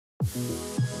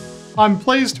I'm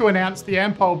pleased to announce the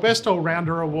Ampol Best All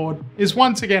Rounder Award is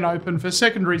once again open for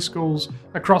secondary schools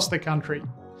across the country.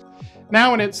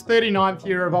 Now in its 39th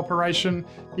year of operation,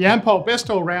 the Ampol Best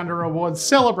All Rounder Award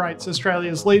celebrates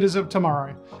Australia's leaders of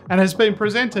tomorrow and has been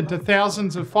presented to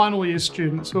thousands of final year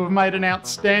students who have made an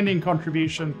outstanding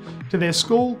contribution to their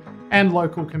school and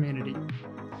local community.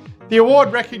 The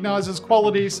award recognises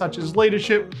qualities such as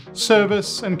leadership,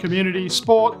 service and community,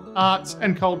 sport, arts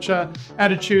and culture,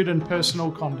 attitude and personal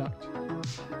conduct.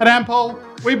 At Ampol,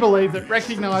 we believe that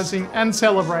recognising and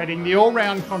celebrating the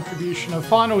all-round contribution of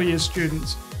final year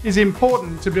students is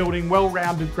important to building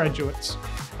well-rounded graduates,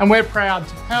 and we're proud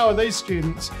to power these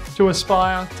students to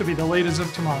aspire to be the leaders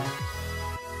of tomorrow.